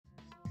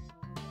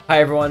Hi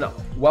everyone,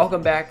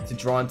 welcome back to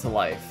Drawn to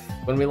Life.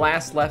 When we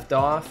last left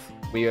off,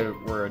 we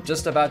were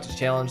just about to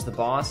challenge the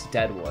boss,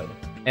 Deadwood.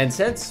 And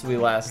since we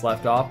last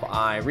left off,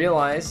 I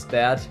realized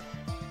that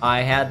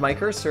I had my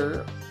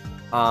cursor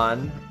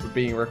on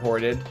being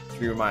recorded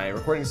through my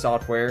recording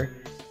software,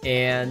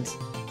 and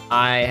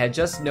I had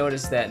just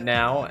noticed that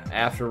now,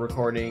 after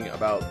recording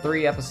about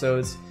 3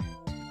 episodes,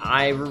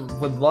 I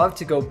would love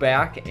to go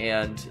back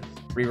and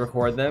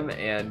re-record them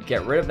and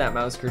get rid of that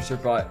mouse cursor,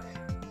 but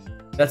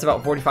that's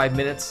about 45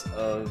 minutes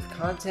of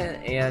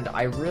content, and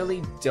I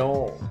really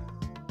don't.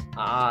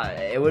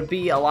 It would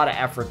be a lot of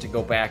effort to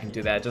go back and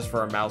do that just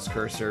for a mouse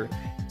cursor.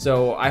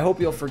 So I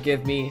hope you'll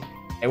forgive me.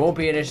 It won't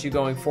be an issue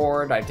going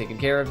forward. I've taken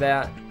care of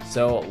that.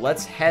 So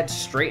let's head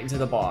straight into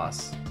the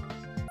boss,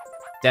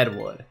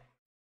 Deadwood.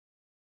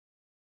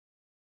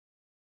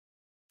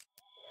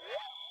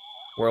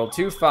 World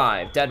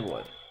 2-5,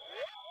 Deadwood.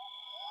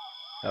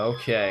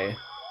 Okay.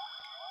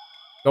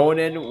 Going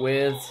in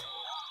with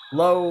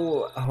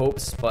low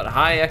hopes, but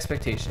high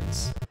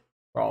expectations.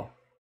 Well,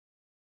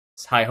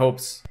 it's high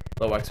hopes,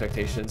 low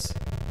expectations.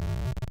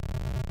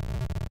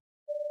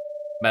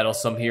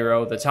 Meddlesome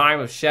hero, the time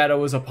of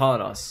shadow is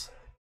upon us.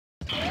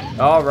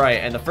 Alright,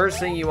 and the first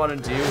thing you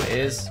want to do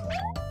is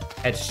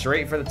head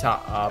straight for the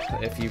top up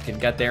if you can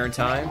get there in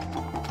time.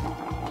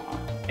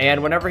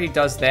 And whenever he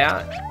does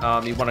that,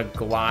 you want to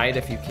glide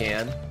if you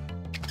can.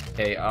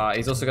 Okay,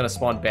 he's also going to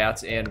spawn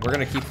bats, and we're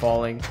going to keep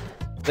falling.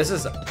 This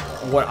is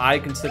what I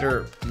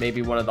consider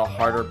maybe one of the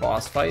harder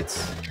boss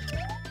fights.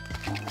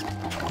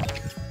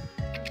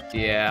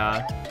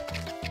 Yeah.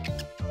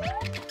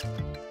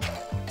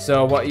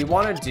 So what you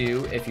want to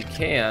do, if you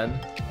can...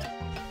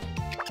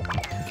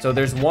 So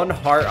there's one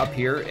heart up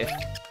here if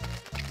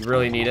you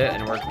really need it,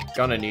 and we're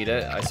gonna need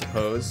it, I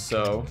suppose,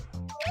 so...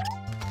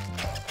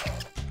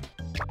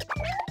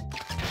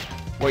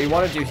 What you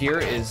want to do here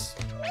is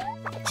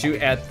shoot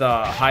at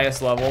the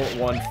highest level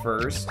one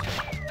first.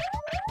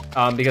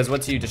 Because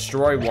once you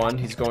destroy one,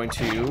 he's going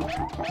to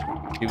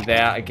do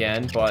that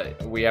again, but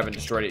we haven't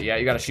destroyed it yet.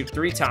 You gotta shoot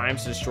 3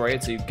 times to destroy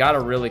it, so you've gotta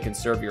really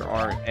conserve your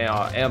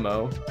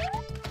ammo.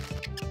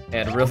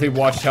 And really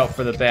watch out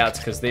for the bats,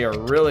 because they are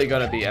really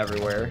gonna be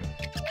everywhere.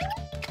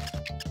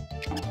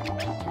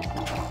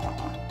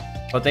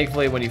 But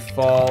thankfully, when you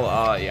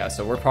fall, yeah,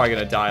 so we're probably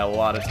gonna die a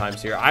lot of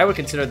times here. I would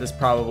consider this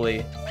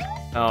probably,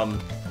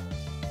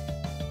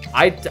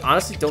 I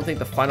honestly don't think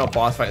the final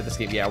boss fight of this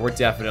game, yeah, we're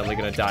definitely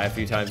gonna die a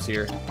few times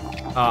here.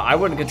 I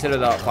wouldn't consider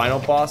the final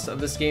boss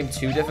of this game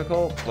too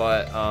difficult,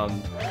 but,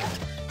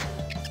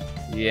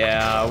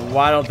 yeah, well,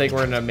 I don't think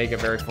we're gonna make it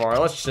very far.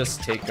 Let's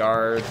just take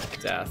guard,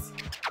 death.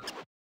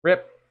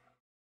 Rip.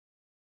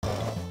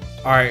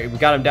 Alright, we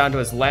got him down to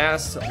his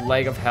last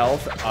leg of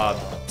health.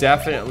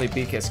 Definitely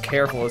be as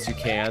careful as you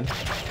can.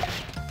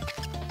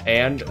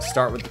 And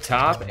start with the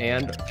top,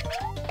 and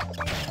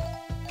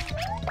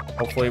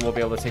hopefully we'll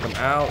be able to take him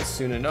out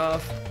soon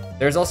enough.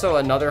 There's also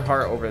another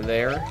heart over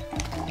there,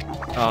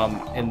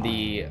 in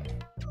the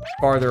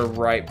farther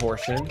right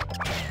portion.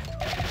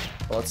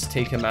 Let's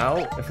take him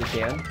out if we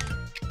can.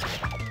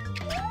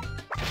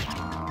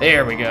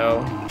 There we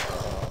go.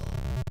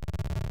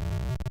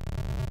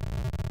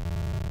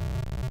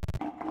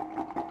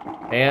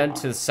 And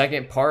to the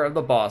second part of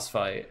the boss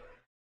fight.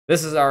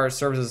 This is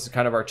serves as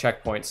kind of our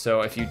checkpoint.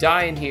 So if you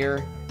die in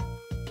here,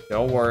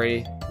 don't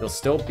worry, you'll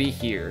still be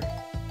here.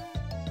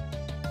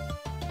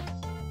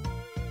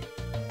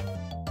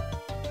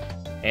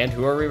 And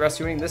who are we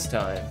rescuing this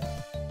time?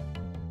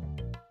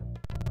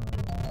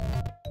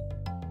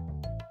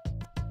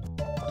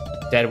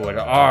 Deadwood,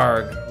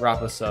 Arg,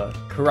 Raposa,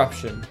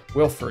 Corruption,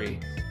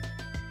 Wilfrey.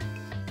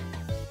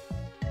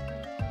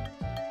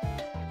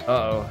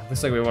 Uh-oh,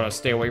 looks like we want to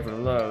stay away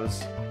from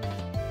those.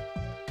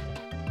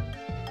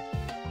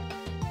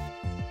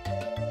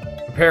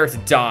 Prepare to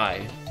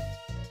die.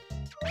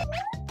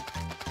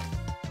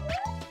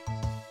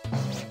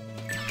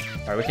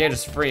 Alright, we can't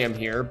just free him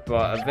here,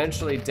 but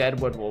eventually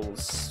Deadwood will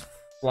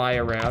fly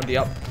around.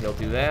 Yep, he'll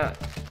do that.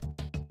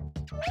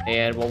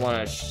 And we'll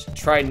want to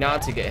try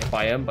not to get hit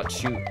by him, but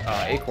shoot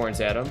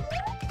acorns at him.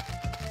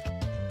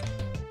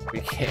 We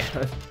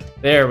can.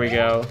 There we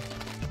go.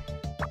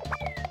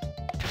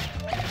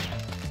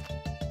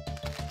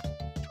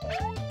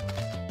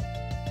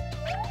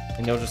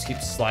 And he'll just keep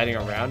sliding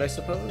around, I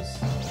suppose.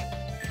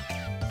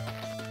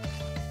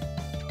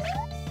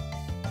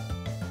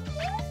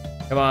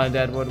 Come on,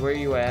 Deadwood, where are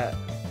you at?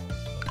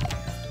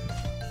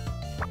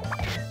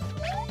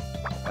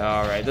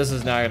 Alright, this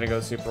is not gonna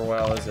go super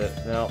well, is it?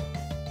 No.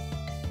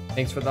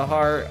 Thanks for the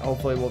heart.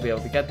 Hopefully we'll be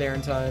able to get there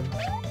in time.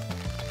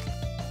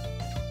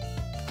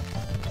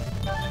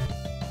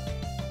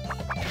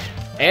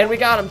 And we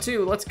got him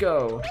too, let's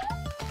go.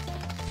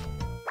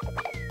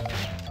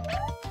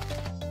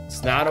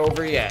 It's not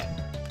over yet.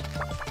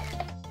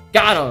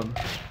 Got him!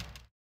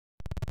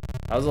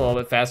 That was a little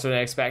bit faster than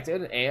I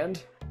expected,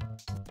 and...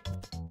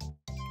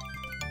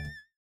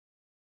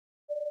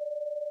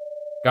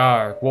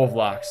 Garg,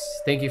 Wolflocks,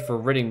 thank you for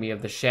ridding me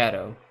of the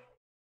shadow.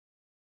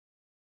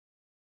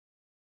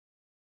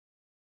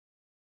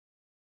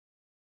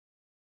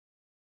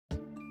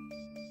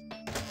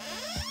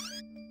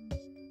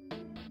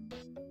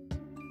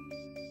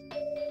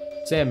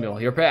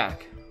 Samuel, you're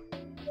back.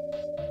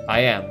 I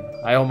am.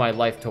 I owe my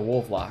life to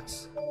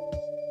Wolflocks.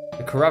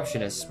 The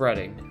corruption is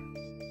spreading.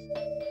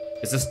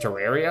 Is this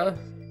Terraria?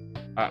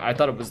 I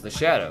thought it was the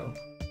Shadow.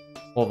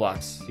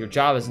 Wolflocks, your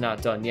job is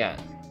not done yet.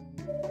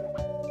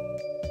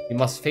 You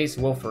must face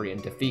Wolfery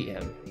and defeat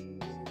him.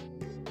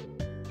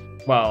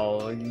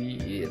 Well,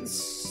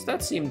 yes,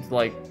 that seemed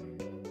like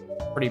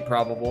pretty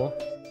probable.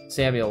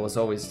 Samuel was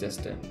always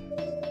distant,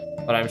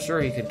 but I'm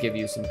sure he could give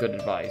you some good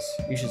advice.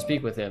 You should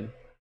speak with him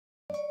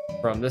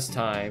from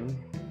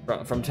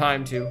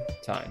time to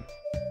time.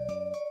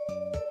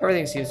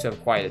 Everything seems to have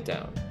quieted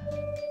down.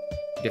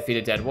 You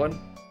defeated Deadwood?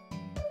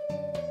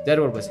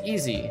 Deadwood was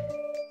easy,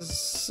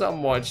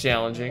 somewhat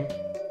challenging.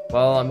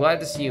 Well, I'm glad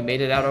to see you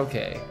made it out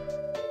okay.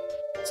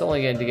 It's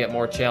only going to get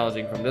more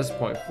challenging from this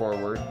point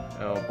forward.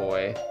 Oh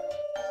boy.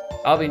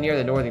 I'll be near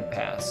the northern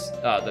path.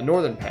 I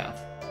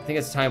think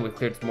it's time we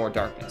cleared some more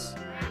darkness.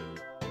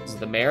 This is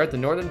the mayor at the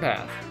northern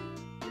path.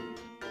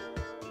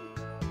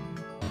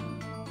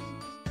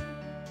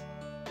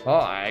 Well,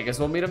 I guess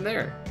we'll meet him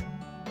there.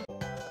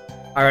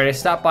 Alright, I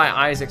stopped by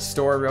Isaac's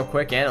store real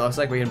quick, and it looks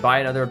like we can buy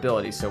another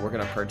ability, so we're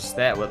going to purchase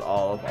that with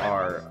all of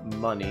our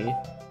money.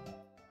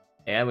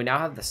 And we now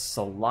have the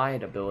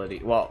slide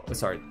ability. Well,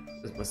 sorry,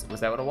 was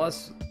that what it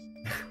was?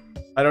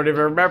 I don't even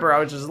remember, I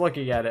was just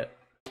looking at it.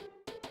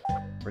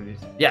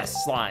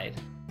 Yes, slide.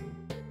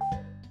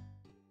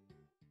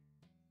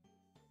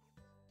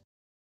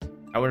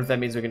 I wonder if that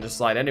means we can just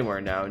slide anywhere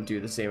now and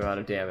do the same amount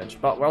of damage.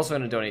 But we're also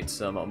going to donate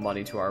some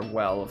money to our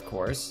well, of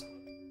course. I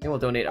think we'll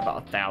donate about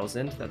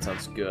 1,000. That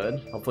sounds good.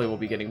 Hopefully we'll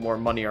be getting more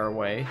money our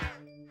way.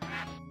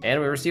 And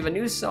we receive a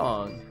new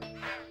song.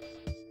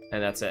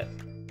 And that's it.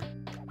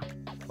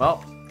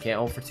 Well, can't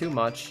hope for too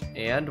much.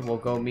 And we'll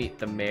go meet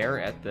the mayor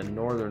at the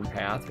northern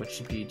path, which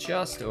should be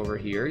just over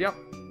here. Yep.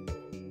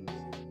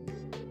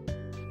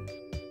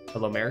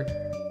 Hello, Mayor.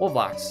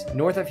 Wolflocks,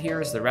 north of here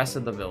is the rest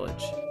of the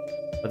village.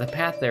 But the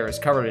path there is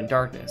covered in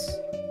darkness.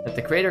 If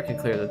the crater can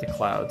clear the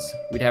clouds,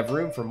 we'd have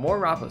room for more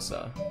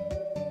Raposa.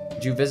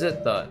 Did you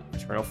visit the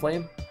Eternal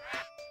Flame?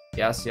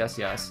 Yes, yes,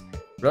 yes.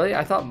 Really?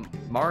 I thought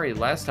Mari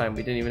last time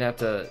we didn't even have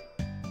to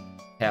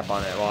tap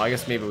on it. Well, I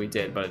guess maybe we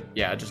did, but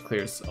yeah, it just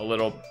clears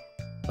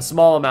a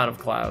small amount of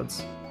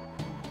clouds.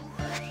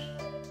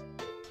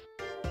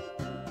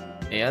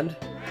 And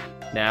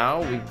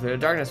now we clear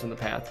darkness from the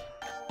path.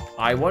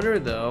 I wonder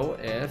though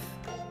if...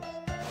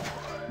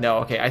 No,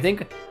 okay, I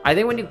think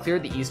when you clear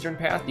the eastern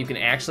path, you can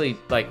actually,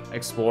 like,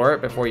 explore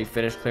it before you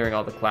finish clearing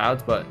all the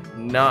clouds, but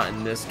not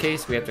in this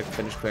case. We have to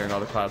finish clearing all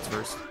the clouds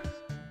first.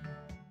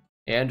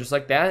 And just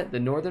like that, the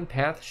northern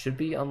path should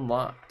be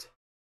unlocked.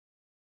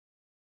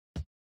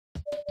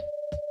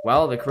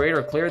 Well, the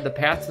creator cleared the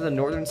path to the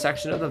northern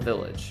section of the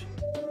village.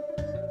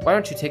 Why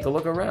don't you take a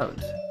look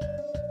around?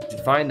 You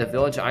should find the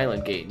village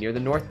island gate near the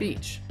north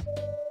beach.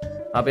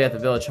 I'll be at the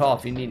village hall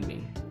if you need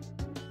me.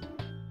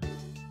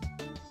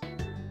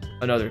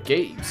 Another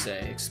gate, you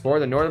say?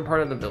 Explore the northern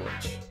part of the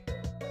village.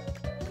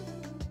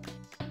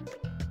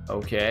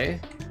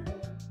 Okay.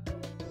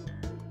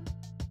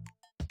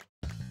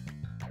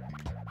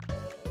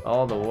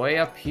 All the way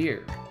up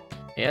here.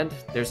 And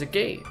there's a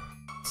gate.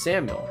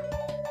 Samuel.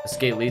 This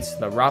gate leads to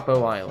the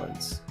Rapo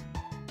Islands.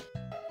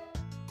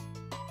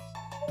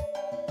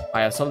 I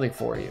have something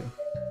for you.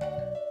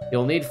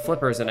 You'll need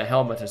flippers and a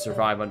helmet to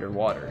survive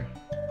underwater.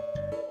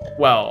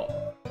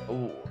 Well,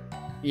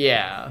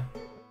 yeah.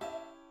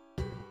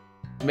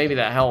 Maybe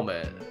that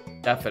helmet,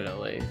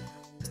 definitely.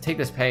 Let's take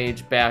this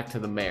page back to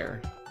the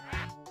mayor.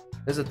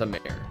 Visit the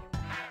mayor.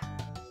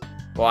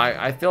 Well,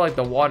 I feel like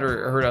the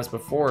water hurt us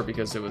before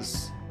because it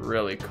was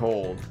really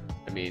cold.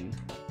 I mean,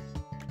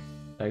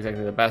 not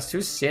exactly the best.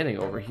 Who's standing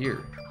over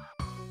here?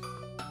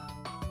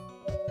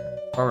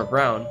 Farmer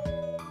Brown.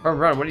 Farmer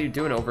Brown, what are you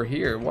doing over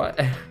here?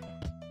 What?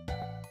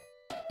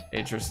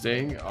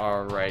 Interesting.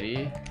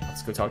 Alrighty.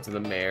 Let's go talk to the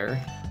mayor.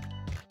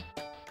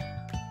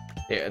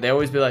 They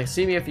always be like,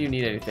 see me if you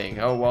need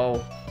anything. Oh,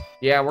 well,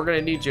 yeah, we're gonna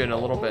need you in a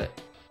little bit.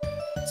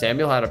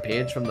 Samuel had a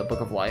page from the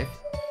Book of Life.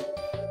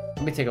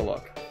 Let me take a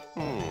look.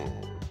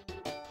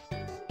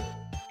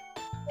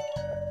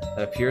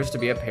 It appears to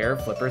be a pair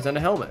of flippers and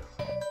a helmet.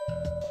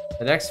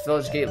 The next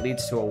village gate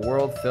leads to a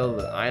world filled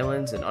with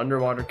islands and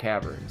underwater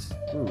caverns.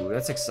 Ooh,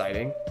 that's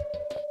exciting.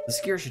 This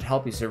gear should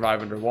help you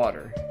survive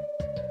underwater.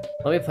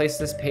 Let me place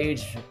this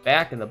page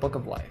back in the Book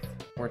of Life.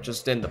 Or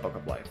just in the Book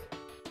of Life.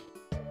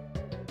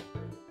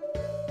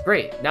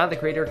 Great, now the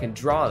creator can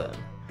draw them.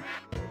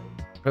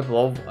 Equip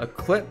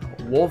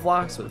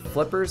Wolflocks with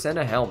flippers and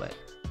a helmet.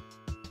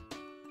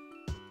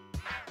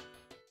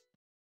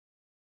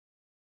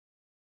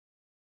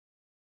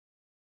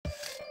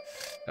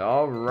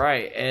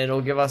 Alright, and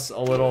it'll give us a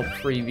little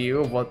preview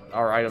of what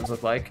our items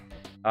look like.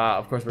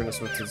 Of course, we're going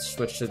to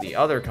switch to the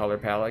other color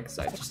palette, because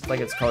I just like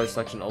its color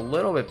selection a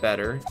little bit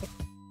better.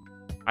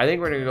 I think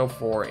we're going to go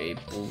for a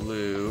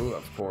blue,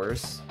 of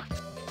course.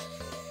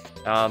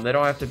 They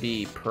don't have to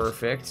be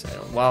perfect.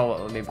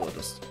 Well, maybe we'll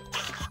just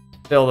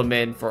fill them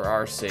in for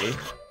our sake.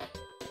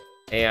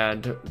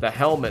 And the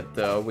helmet,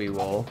 though, we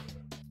will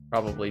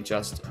probably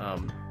just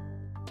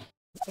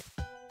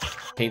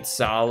paint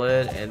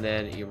solid, and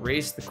then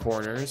erase the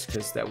corners,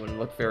 because that wouldn't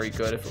look very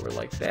good if it were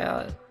like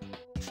that.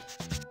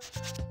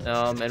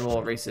 And we'll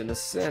erase it in the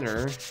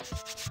center.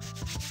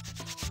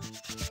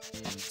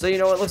 So, you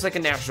know, it looks like a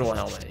natural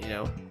helmet, you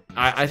know.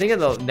 I think in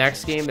the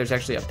next game, there's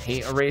actually a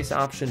paint erase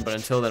option, but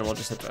until then, we'll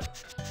just have to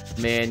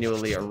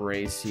manually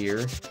erase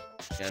here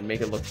and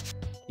make it look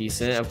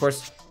decent. Of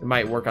course, it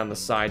might work on the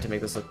side to make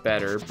this look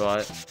better,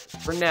 but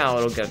for now,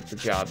 it'll get the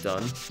job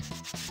done.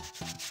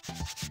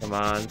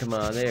 Come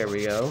on, there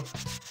we go.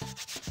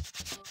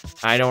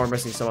 I know we're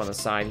missing some on the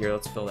side here.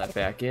 Let's fill that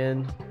back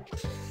in.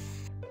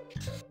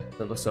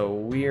 That looks so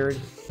weird.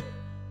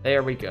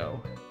 There we go.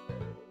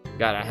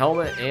 Got a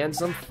helmet and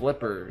some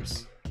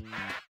flippers.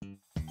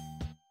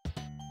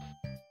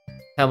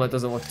 Helmet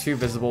doesn't look too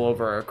visible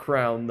over our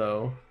crown,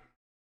 though.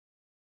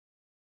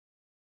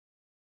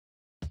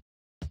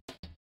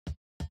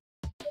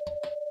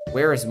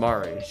 Where is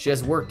Mari? She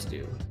has work to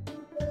do.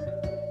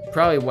 She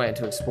probably went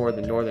to explore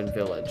the northern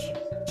village.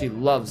 She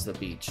loves the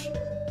beach.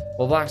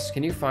 Well, Vox,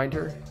 can you find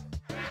her?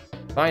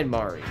 Find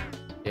Mari.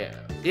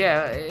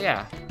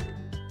 Yeah.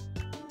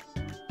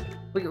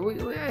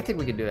 I think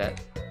we can do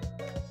that.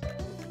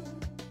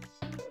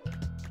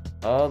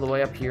 All the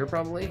way up here,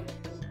 probably?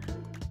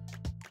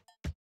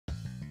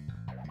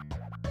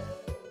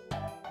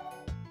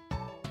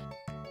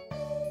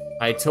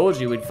 I told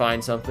you we'd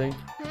find something.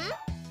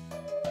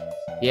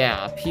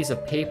 Yeah, a piece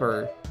of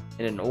paper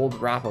in an old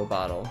Rappo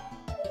bottle.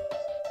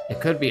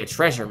 It could be a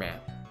treasure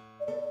map.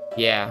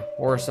 Yeah,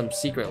 or some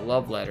secret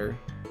love letter.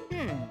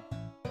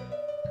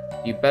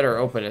 You better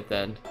open it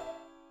then.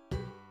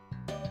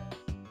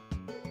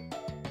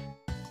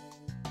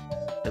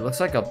 It looks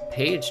like a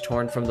page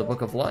torn from the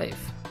Book of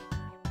Life.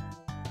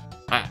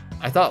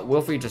 I thought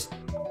Wilfie just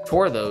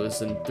tore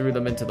those and threw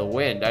them into the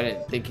wind. I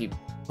didn't think he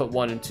put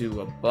one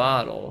into a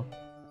bottle.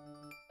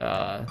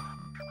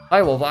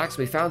 Hi, Wolvox,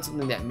 we found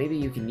something that maybe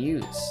you can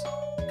use.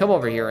 Come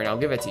over here and I'll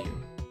give it to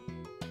you.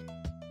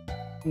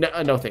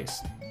 No thanks.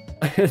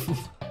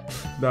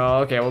 No,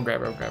 okay, we'll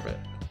grab it.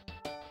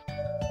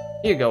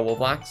 Here you go,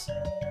 Wolvox.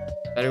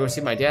 Better go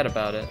see my dad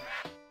about it.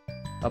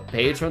 A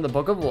page from the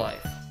Book of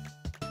Life.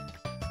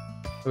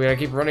 We gotta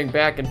keep running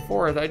back and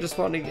forth. I just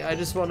want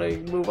to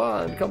move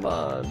on. Come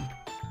on.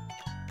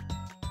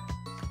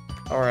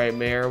 All right,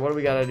 Mayor. What do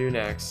we gotta do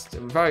next?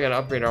 We probably gotta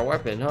upgrade our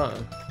weapon, huh?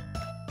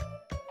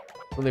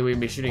 Only we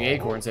wouldn't be shooting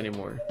acorns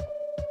anymore.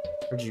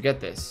 Where'd you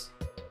get this?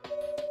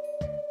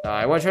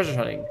 I went treasure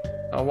hunting.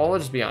 Oh, well, we'll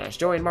just be honest.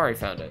 Joey and Mari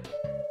found it.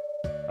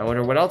 I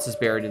wonder what else is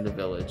buried in the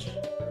village.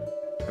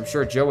 I'm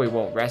sure Joey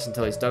won't rest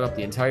until he's dug up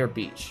the entire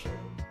beach.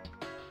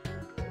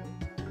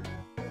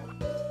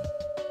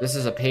 This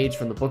is a page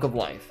from the Book of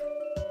Life.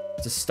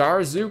 It's a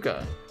Star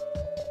Zuka.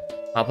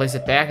 I'll place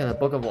it back in the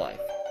Book of Life,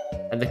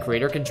 and the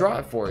creator can draw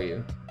it for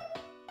you.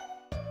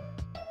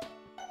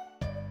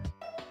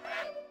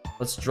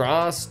 Let's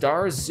draw a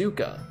Star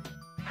Zuka.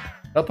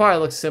 It'll probably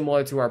look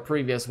similar to our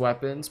previous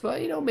weapons,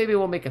 but you know, maybe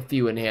we'll make a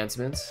few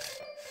enhancements.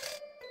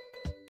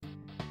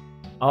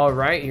 All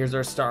right, here's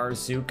our Star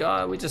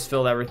Zuka. We just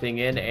filled everything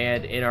in,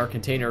 and in our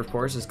container, of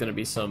course, is going to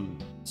be some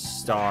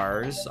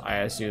stars. I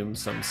assume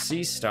some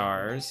sea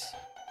stars.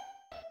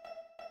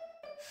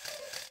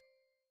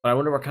 But I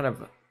wonder what kind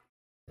of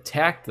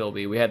attack they'll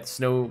be. We had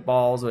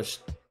snowballs, which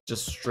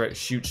just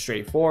shoot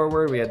straight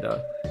forward. We had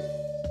the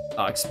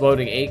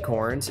exploding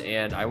acorns,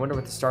 and I wonder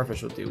what the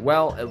starfish will do.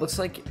 Well, it looks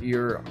like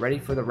you're ready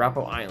for the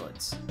Rappo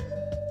Islands.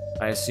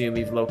 I assume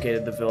you've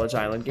located the village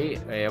island gate.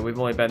 Yeah, we've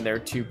only been there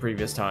 2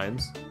 previous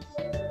times.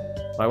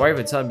 My wife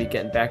and son be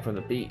getting back from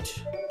the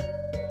beach.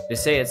 They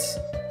say it's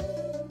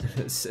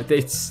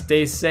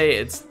they say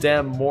it's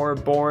damn more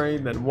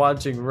boring than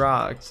watching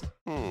rocks.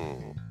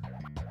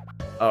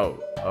 Oh,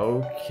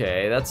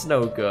 okay, that's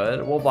no good.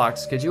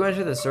 Wolvox, could you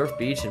enter the surf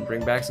beach and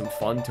bring back some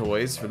fun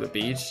toys for the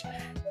beach?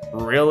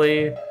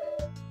 Really?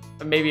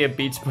 Maybe a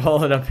beach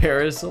ball and a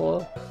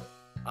parasol?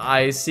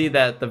 I see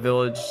that the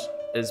village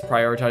is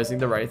prioritizing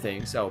the right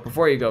things. So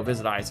before you go,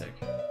 visit Isaac.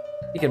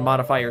 You can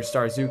modify your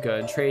Star Zuka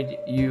and trade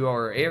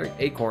your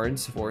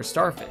acorns for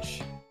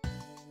starfish.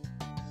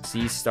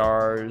 Sea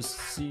stars.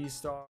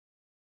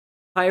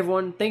 Hi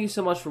everyone, thank you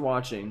so much for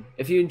watching.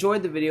 If you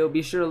enjoyed the video,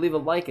 be sure to leave a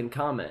like and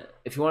comment.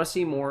 If you want to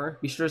see more,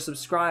 be sure to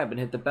subscribe and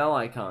hit the bell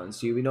icon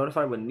so you'll be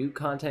notified when new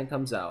content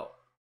comes out.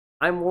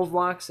 I'm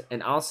Wolvox,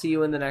 and I'll see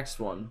you in the next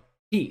one.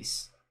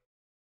 Peace.